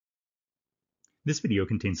This video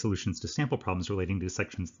contains solutions to sample problems relating to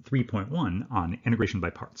sections 3.1 on integration by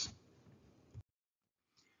parts.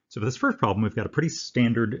 So for this first problem, we've got a pretty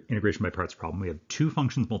standard integration by parts problem. We have two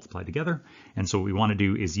functions multiplied together. And so what we want to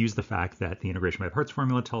do is use the fact that the integration by parts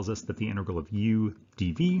formula tells us that the integral of u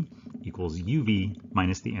dv equals uv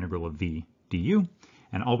minus the integral of v du.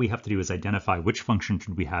 And all we have to do is identify which function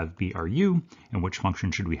should we have be our u and which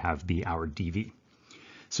function should we have be our dv.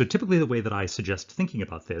 So typically the way that I suggest thinking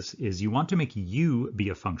about this is you want to make u be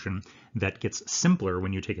a function that gets simpler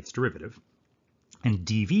when you take its derivative, and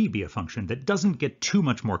dv be a function that doesn't get too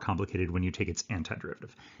much more complicated when you take its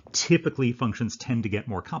antiderivative. Typically, functions tend to get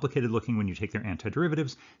more complicated looking when you take their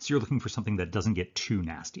antiderivatives, so you're looking for something that doesn't get too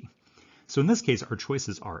nasty. So in this case, our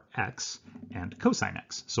choices are x and cosine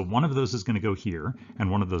x. So one of those is going to go here, and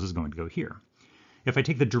one of those is going to go here. If I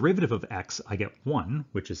take the derivative of x, I get 1,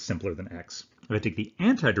 which is simpler than x. If I take the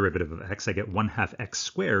antiderivative of x, I get 1/2 x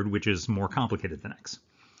squared, which is more complicated than x.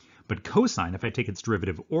 But cosine, if I take its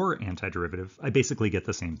derivative or antiderivative, I basically get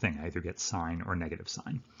the same thing. I either get sine or negative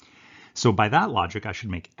sine. So by that logic, I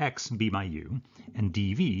should make x be my u and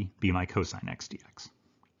dv be my cosine x dx.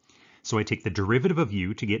 So I take the derivative of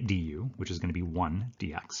u to get du, which is going to be 1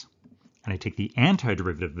 dx. And I take the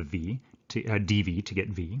antiderivative of dv to get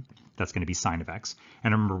v. That's going to be sine of x.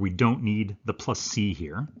 And remember, we don't need the plus c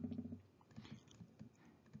here.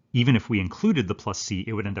 Even if we included the plus c,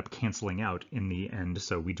 it would end up canceling out in the end,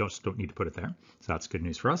 so we just don't need to put it there. So that's good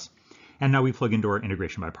news for us. And now we plug into our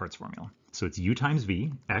integration by parts formula. So it's u times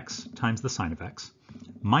v, x times the sine of x,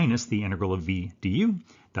 minus the integral of v du,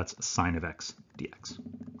 that's sine of x dx.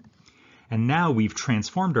 And now we've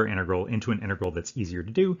transformed our integral into an integral that's easier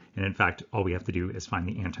to do. And in fact, all we have to do is find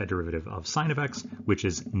the antiderivative of sine of x, which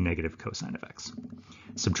is negative cosine of x.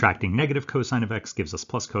 Subtracting negative cosine of x gives us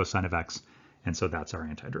plus cosine of x. And so that's our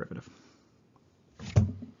antiderivative. All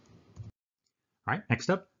right, next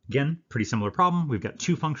up, again, pretty similar problem. We've got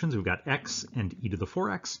two functions. We've got x and e to the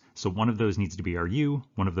 4x. So one of those needs to be our u,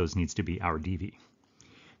 one of those needs to be our dv.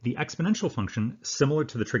 The exponential function, similar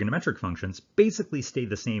to the trigonometric functions, basically stay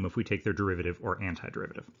the same if we take their derivative or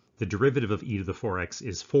antiderivative. The derivative of e to the 4x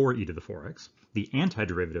is 4e to the 4x. The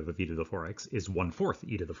antiderivative of e to the 4x is 1/4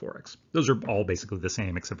 e to the 4x. Those are all basically the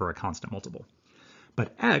same except for a constant multiple.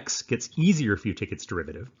 But x gets easier if you take its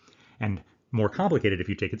derivative and more complicated if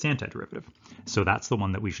you take its antiderivative. So that's the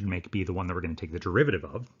one that we should make be the one that we're going to take the derivative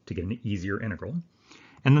of to get an easier integral.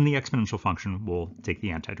 And then the exponential function will take the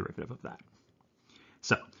antiderivative of that.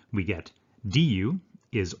 So we get du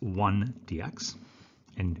is 1 dx,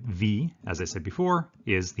 and v, as I said before,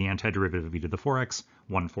 is the antiderivative of e to the 4x,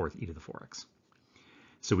 1/4 e to the 4x.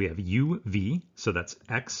 So we have uv, so that's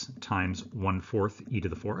x times 1/4 e to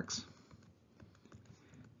the 4x,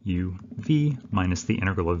 uv minus the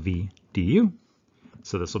integral of v du.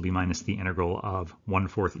 So this will be minus the integral of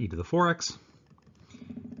 1/4 e to the 4x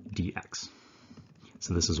dx.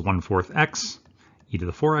 So this is 1/4 x e to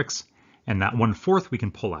the 4x. And that 1/4 we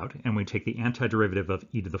can pull out, and we take the antiderivative of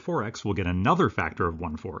e to the 4x, we'll get another factor of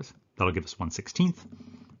 1/4. That'll give us 1/16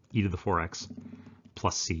 e to the 4x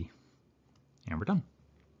plus c, and we're done.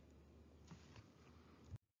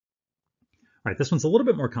 All right, this one's a little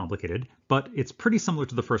bit more complicated, but it's pretty similar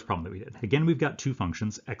to the first problem that we did. Again, we've got two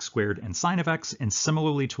functions, x squared and sine of x, and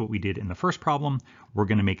similarly to what we did in the first problem, we're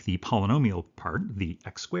going to make the polynomial part, the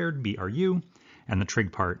x squared, be our u, and the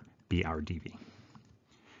trig part be our dv.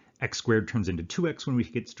 X squared turns into 2x when we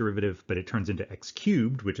take its derivative, but it turns into x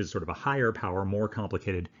cubed, which is sort of a higher power, more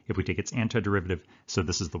complicated if we take its antiderivative. So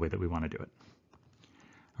this is the way that we want to do it.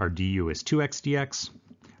 Our du is 2x dx.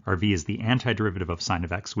 Our v is the antiderivative of sine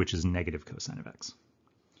of x, which is negative cosine of x.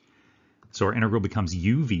 So our integral becomes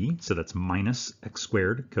uv, so that's minus x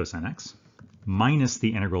squared cosine x, minus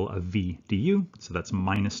the integral of v du, so that's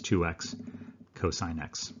minus 2x cosine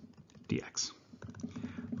x dx.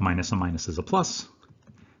 Minus a minus is a plus.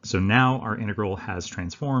 So now our integral has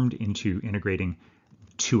transformed into integrating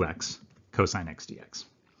 2x cosine x dx.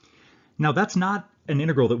 Now that's not an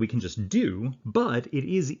integral that we can just do, but it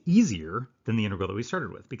is easier than the integral that we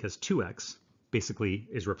started with because 2x basically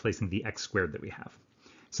is replacing the x squared that we have.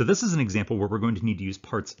 So this is an example where we're going to need to use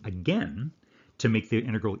parts again to make the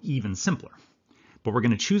integral even simpler. But we're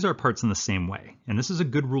going to choose our parts in the same way. And this is a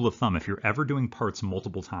good rule of thumb. If you're ever doing parts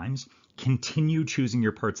multiple times, continue choosing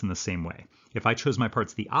your parts in the same way. If I chose my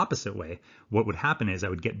parts the opposite way, what would happen is I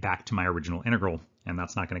would get back to my original integral, and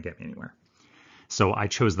that's not going to get me anywhere. So I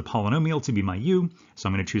chose the polynomial to be my u, so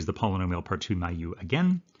I'm going to choose the polynomial part to be my u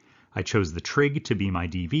again. I chose the trig to be my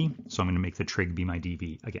dv, so I'm going to make the trig be my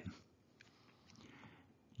dv again.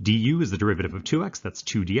 Du is the derivative of 2x, that's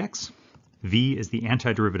 2 dx. V is the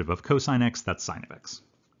antiderivative of cosine x, that's sine of x.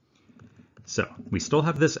 So we still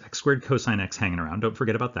have this x squared cosine x hanging around. Don't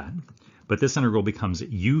forget about that. But this integral becomes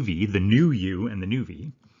uv, the new u and the new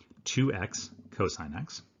v, 2x cosine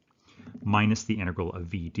x, minus the integral of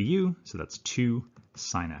v du. So that's 2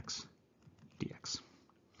 sine x dx.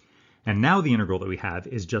 And now the integral that we have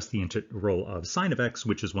is just the integral of sine of x,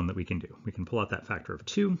 which is one that we can do. We can pull out that factor of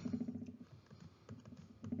 2.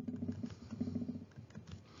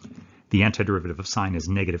 The antiderivative of sine is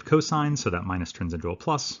negative cosine, so that minus turns into a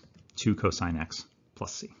plus, 2 cosine x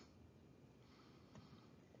plus c.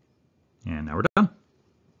 And now we're done.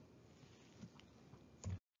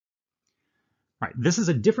 All right, this is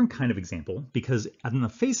a different kind of example because on the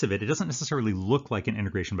face of it, it doesn't necessarily look like an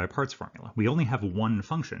integration by parts formula. We only have one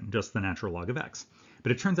function, just the natural log of x.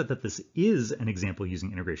 But it turns out that this is an example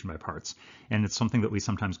using integration by parts, and it's something that we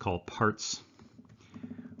sometimes call parts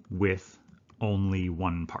with only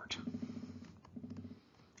one part.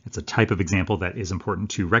 It's a type of example that is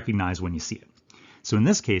important to recognize when you see it. So in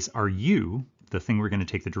this case, our u, the thing we're going to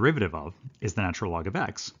take the derivative of, is the natural log of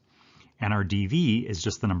x, and our dv is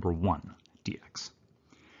just the number 1 dx.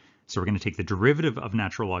 So we're going to take the derivative of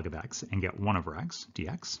natural log of x and get 1 over x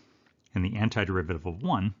dx, and the antiderivative of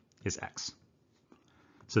 1 is x.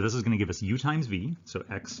 So this is going to give us u times v, so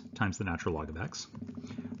x times the natural log of x,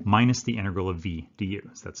 minus the integral of v du.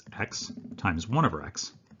 So that's x times 1 over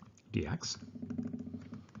x dx.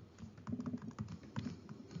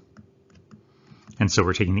 And so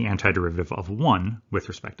we're taking the antiderivative of 1 with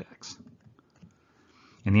respect to x.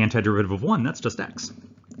 And the antiderivative of 1, that's just x.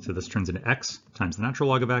 So this turns into x times the natural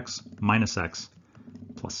log of x minus x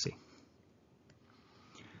plus c.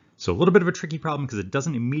 So a little bit of a tricky problem because it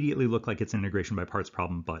doesn't immediately look like it's an integration by parts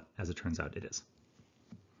problem, but as it turns out, it is.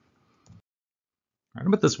 All right, how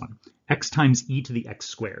about this one? X times e to the x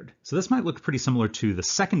squared. So this might look pretty similar to the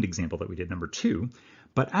second example that we did, number 2,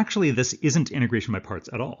 but actually this isn't integration by parts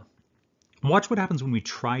at all. Watch what happens when we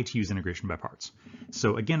try to use integration by parts.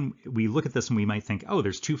 So again, we look at this and we might think, oh,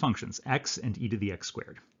 there's two functions, x and e to the x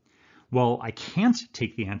squared. Well, I can't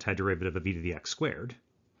take the antiderivative of e to the x squared.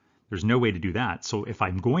 There's no way to do that. So if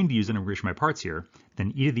I'm going to use integration by parts here,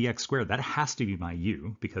 then e to the x squared, that has to be my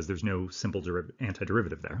u because there's no simple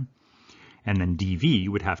antiderivative there. And then dv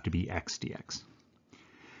would have to be x dx.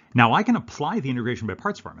 Now I can apply the integration by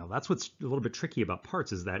parts formula. That's what's a little bit tricky about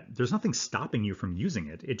parts, is that there's nothing stopping you from using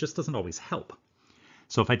it. It just doesn't always help.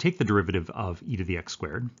 So if I take the derivative of e to the x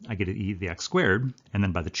squared, I get e to the x squared, and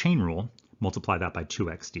then by the chain rule, multiply that by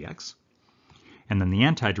 2x dx. And then the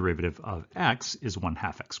antiderivative of x is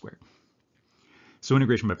 1/2 x squared. So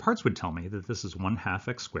integration by parts would tell me that this is 1/2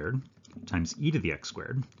 x squared times e to the x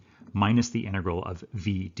squared minus the integral of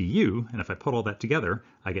v du. And if I put all that together,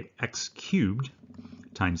 I get x cubed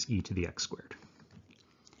times e to the x squared.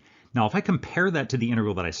 Now, if I compare that to the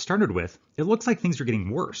integral that I started with, it looks like things are getting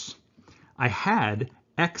worse. I had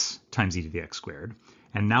x times e to the x squared,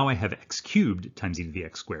 and now I have x cubed times e to the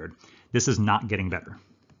x squared. This is not getting better.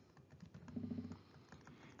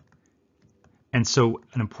 And so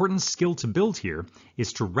an important skill to build here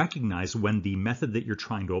is to recognize when the method that you're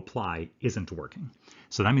trying to apply isn't working.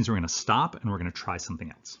 So that means we're going to stop and we're going to try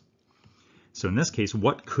something else. So in this case,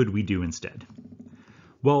 what could we do instead?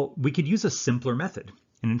 Well, we could use a simpler method.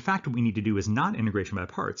 And in fact, what we need to do is not integration by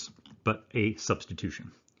parts, but a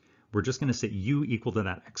substitution. We're just going to set u equal to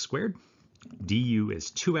that x squared. Du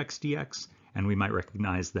is 2x dx. And we might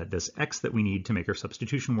recognize that this x that we need to make our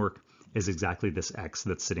substitution work is exactly this x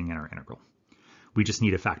that's sitting in our integral. We just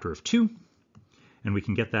need a factor of 2. And we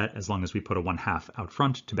can get that as long as we put a 1/2 out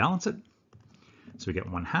front to balance it. So we get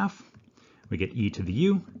 1/2. We get e to the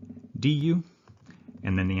u, du.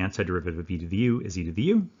 And then the antiderivative of e to the u is e to the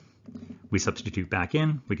u. We substitute back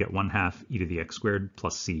in, we get 1/2 e to the x squared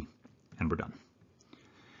plus c, and we're done.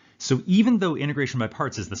 So even though integration by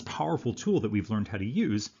parts is this powerful tool that we've learned how to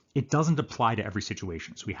use, it doesn't apply to every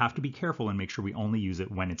situation. So we have to be careful and make sure we only use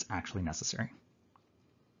it when it's actually necessary.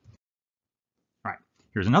 All right,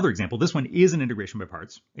 here's another example. This one is an integration by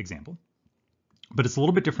parts example, but it's a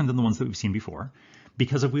little bit different than the ones that we've seen before.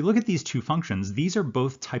 Because if we look at these two functions, these are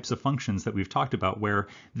both types of functions that we've talked about where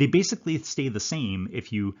they basically stay the same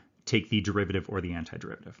if you take the derivative or the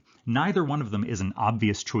antiderivative. Neither one of them is an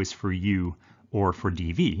obvious choice for u or for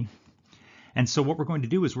dv. And so what we're going to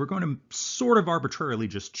do is we're going to sort of arbitrarily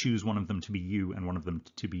just choose one of them to be u and one of them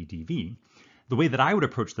to be dv. The way that I would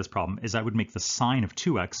approach this problem is I would make the sine of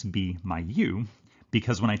 2x be my u,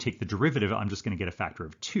 because when I take the derivative, I'm just going to get a factor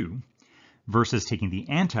of 2. Versus taking the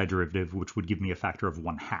antiderivative, which would give me a factor of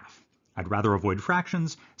 1/2. I'd rather avoid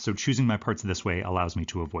fractions, so choosing my parts this way allows me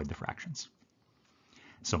to avoid the fractions.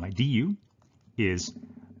 So my du is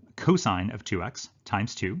cosine of 2x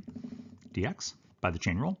times 2 dx by the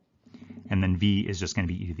chain rule, and then v is just going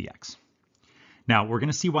to be e to the x. Now, we're going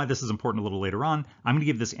to see why this is important a little later on. I'm going to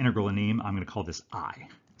give this integral a name. I'm going to call this I.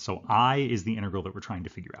 So I is the integral that we're trying to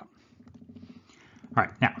figure out. All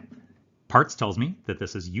right, now, parts tells me that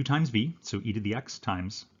this is u times v, so e to the x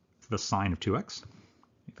times the sine of 2x.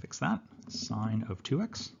 Let me fix that. Sine of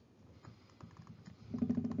 2x.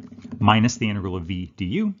 Minus the integral of v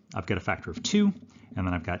du. I've got a factor of 2, and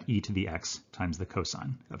then I've got e to the x times the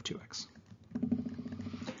cosine of 2x.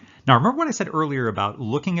 Now, remember what I said earlier about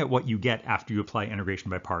looking at what you get after you apply integration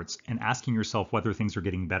by parts and asking yourself whether things are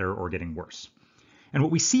getting better or getting worse. And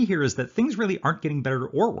what we see here is that things really aren't getting better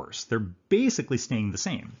or worse. They're basically staying the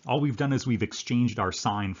same. All we've done is we've exchanged our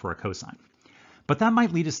sine for a cosine. But that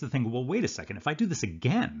might lead us to think, well, wait a second, if I do this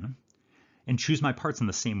again and choose my parts in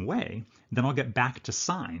the same way, then I'll get back to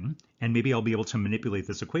sine, and maybe I'll be able to manipulate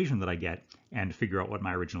this equation that I get and figure out what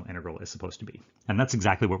my original integral is supposed to be. And that's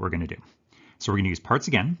exactly what we're going to do. So we're going to use parts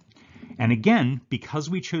again. And again, because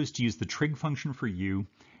we chose to use the trig function for u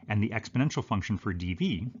and the exponential function for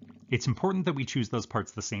dv, it's important that we choose those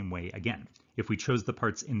parts the same way again. If we chose the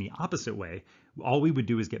parts in the opposite way, all we would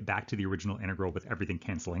do is get back to the original integral with everything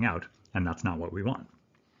canceling out, and that's not what we want.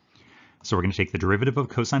 So we're going to take the derivative of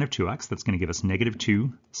cosine of 2x. That's going to give us negative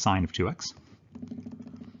 2 sine of 2x.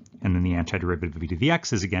 And then the antiderivative of e to the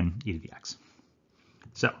x is, again, e to the x.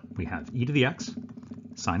 So we have e to the x,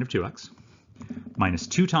 sine of 2x, minus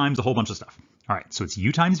 2 times a whole bunch of stuff. All right, so it's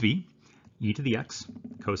u times v, e to the x,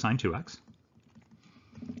 cosine 2x,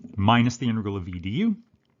 minus the integral of v du.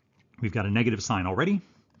 We've got a negative sign already,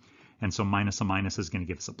 and so minus a minus is going to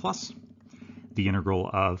give us a plus. The integral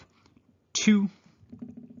of 2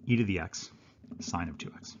 e to the x, sine of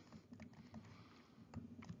 2x.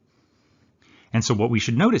 And so what we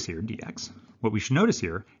should notice here, dx, what we should notice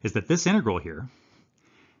here is that this integral here,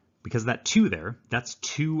 because of that 2 there, that's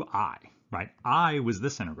 2I, right? I was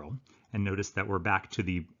this integral, and notice that we're back to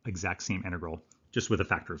the exact same integral, just with a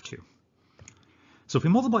factor of 2. So if we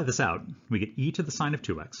multiply this out, we get e to the sine of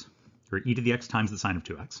 2x, or e to the x times the sine of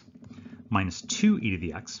 2x, minus 2 e to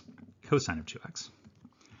the x, cosine of 2x,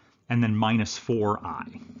 and then minus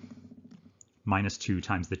 4I, minus 2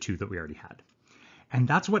 times the 2 that we already had. And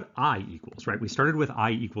that's what I equals, right? We started with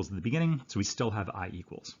I equals at the beginning, so we still have I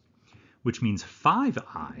equals, which means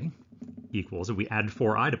 5I equals, if we add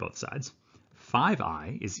 4I to both sides,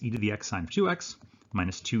 5I is e to the x sine of 2x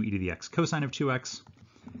minus 2 e to the x cosine of 2x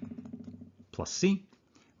plus c.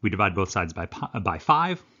 We divide both sides by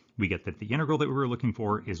 5. We get that the integral that we were looking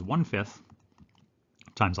for is 1/5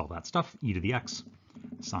 times all that stuff, e to the x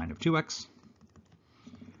sine of 2x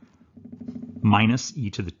minus e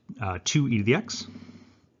to the 2 e to the x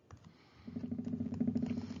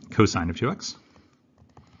cosine of 2x,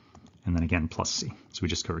 and then again plus c. So we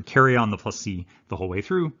just carry on the plus c the whole way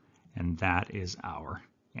through, and that is our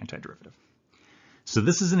antiderivative. So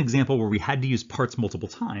this is an example where we had to use parts multiple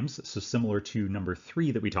times, so similar to number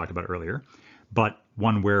 3 that we talked about earlier, but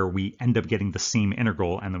one where we end up getting the same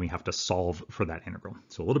integral and then we have to solve for that integral.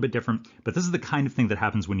 So a little bit different, but this is the kind of thing that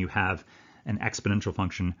happens when you have an exponential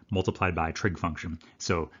function multiplied by a trig function.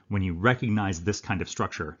 So when you recognize this kind of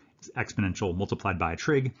structure, it's exponential multiplied by a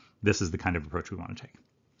trig, this is the kind of approach we want to take.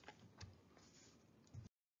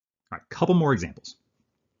 All right, couple more examples.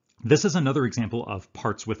 This is another example of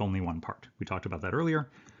parts with only one part. We talked about that earlier.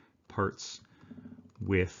 Parts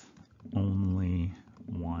with only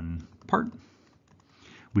one part.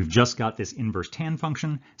 We've just got this inverse tan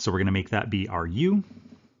function, so we're going to make that be our u.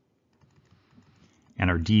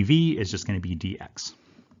 And our dv is just going to be dx.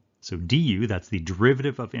 So du, that's the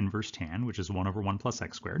derivative of inverse tan, which is 1 over 1 plus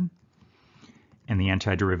x squared. And the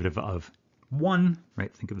antiderivative of 1,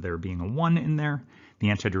 right? Think of there being a 1 in there. The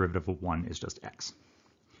antiderivative of 1 is just x.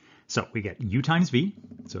 So we get u times v,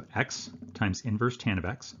 so x times inverse tan of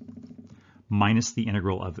x, minus the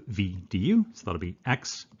integral of v du, so that'll be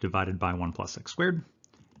x divided by 1 plus x squared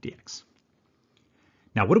dx.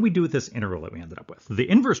 Now, what do we do with this integral that we ended up with? The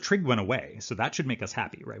inverse trig went away, so that should make us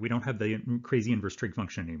happy, right? We don't have the crazy inverse trig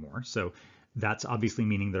function anymore, so that's obviously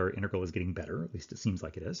meaning that our integral is getting better, at least it seems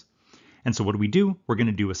like it is. And so what do? We're going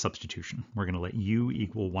to do a substitution. We're going to let u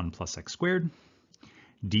equal 1 plus x squared.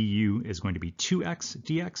 Du is going to be 2x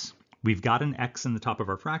dx. We've got an x in the top of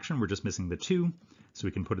our fraction, we're just missing the 2, so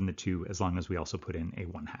we can put in the 2 as long as we also put in a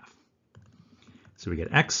 1/2. So we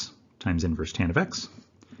get x times inverse tan of x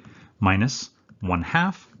minus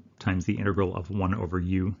 1/2 times the integral of 1 over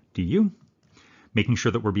u du, making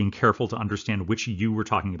sure that we're being careful to understand which u we're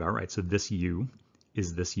talking about, right? So this u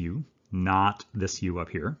is this u, not this u up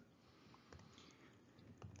here.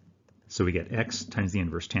 So we get x times the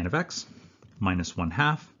inverse tan of x minus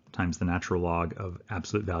 1/2 times the natural log of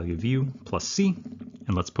absolute value of u plus c.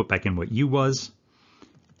 And let's put back in what u was,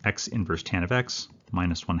 x inverse tan of x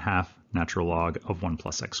minus 1/2 natural log of 1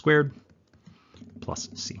 plus x squared plus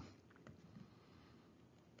c.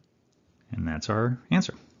 And that's our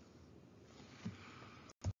answer.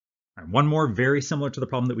 All right, one more very similar to the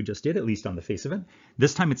problem that we just did, at least on the face of it.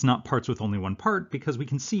 This time it's not parts with only one part because we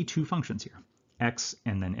can see two functions here, x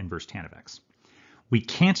and then inverse tan of x. We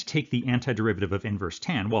can't take the antiderivative of inverse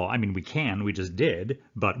tan. Well, I mean, we can, we just did,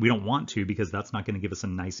 but we don't want to because that's not going to give us a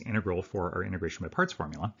nice integral for our integration by parts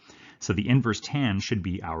formula. So the inverse tan should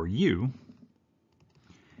be our u,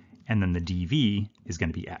 and then the dv is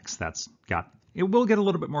going to be x. It will get a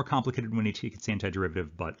little bit more complicated when you take its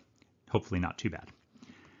antiderivative, but hopefully not too bad.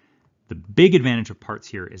 The big advantage of parts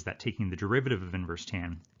here is that taking the derivative of inverse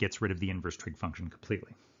tan gets rid of the inverse trig function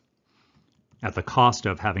completely, at the cost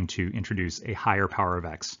of having to introduce a higher power of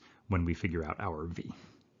x when we figure out our v.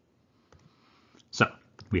 So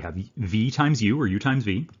we have v times u, or u times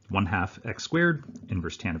v, 1/2 x squared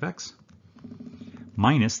inverse tan of x,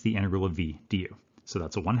 minus the integral of v du. So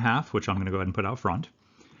that's a 1/2, which I'm going to go ahead and put out front,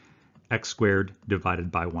 x squared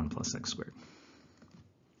divided by 1 plus x squared.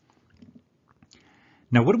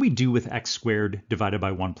 Now what do we do with x squared divided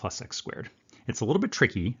by 1 plus x squared? It's a little bit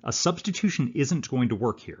tricky. A substitution isn't going to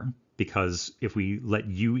work here because if we let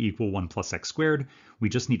u equal 1 plus x squared, we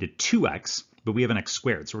just need a 2x, but we have an x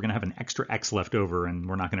squared. So we're going to have an extra x left over and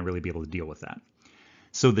we're not going to really be able to deal with that.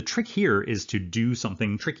 So the trick here is to do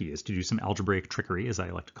something tricky, is to do some algebraic trickery, as I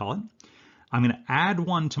like to call it. I'm going to add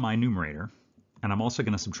 1 to my numerator, and I'm also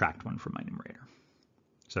going to subtract 1 from my numerator.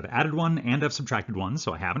 So I've added 1 and I've subtracted 1,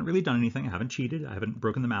 so I haven't really done anything. I haven't cheated. I haven't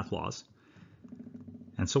broken the math laws.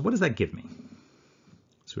 And so what does that give me?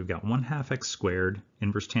 So we've got 1/2 x squared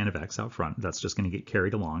inverse tan of x out front. That's just going to get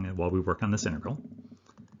carried along while we work on this integral.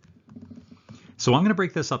 So I'm going to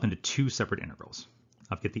break this up into two separate integrals.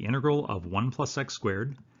 I'll get the integral of 1 plus x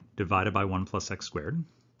squared divided by 1 plus x squared,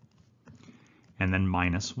 and then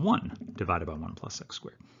minus 1 divided by 1 plus x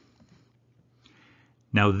squared.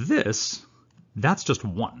 Now that's just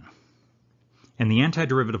 1. And the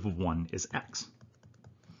antiderivative of 1 is x.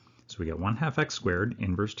 So we get 1/2 x squared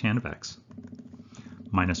inverse tan of x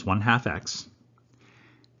minus 1/2 x.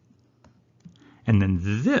 And then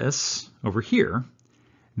this over here,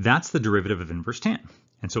 that's the derivative of inverse tan.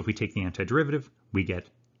 And so if we take the antiderivative, we get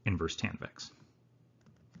inverse tan of x.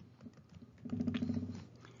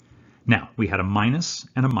 Now, we had a minus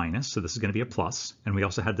and a minus, so this is going to be a plus. And we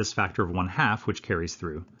also had this factor of 1/2, which carries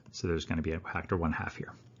through. So there's going to be a factor 1/2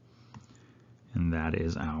 here. And that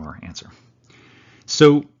is our answer.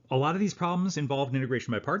 So a lot of these problems involved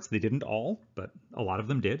integration by parts. They didn't all, but a lot of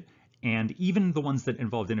them did. And even the ones that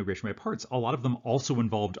involved integration by parts, a lot of them also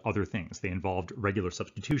involved other things. They involved regular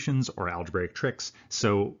substitutions or algebraic tricks.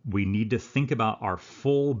 So we need to think about our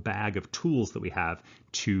full bag of tools that we have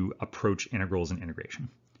to approach integrals and integration.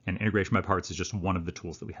 And integration by parts is just one of the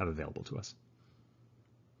tools that we have available to us.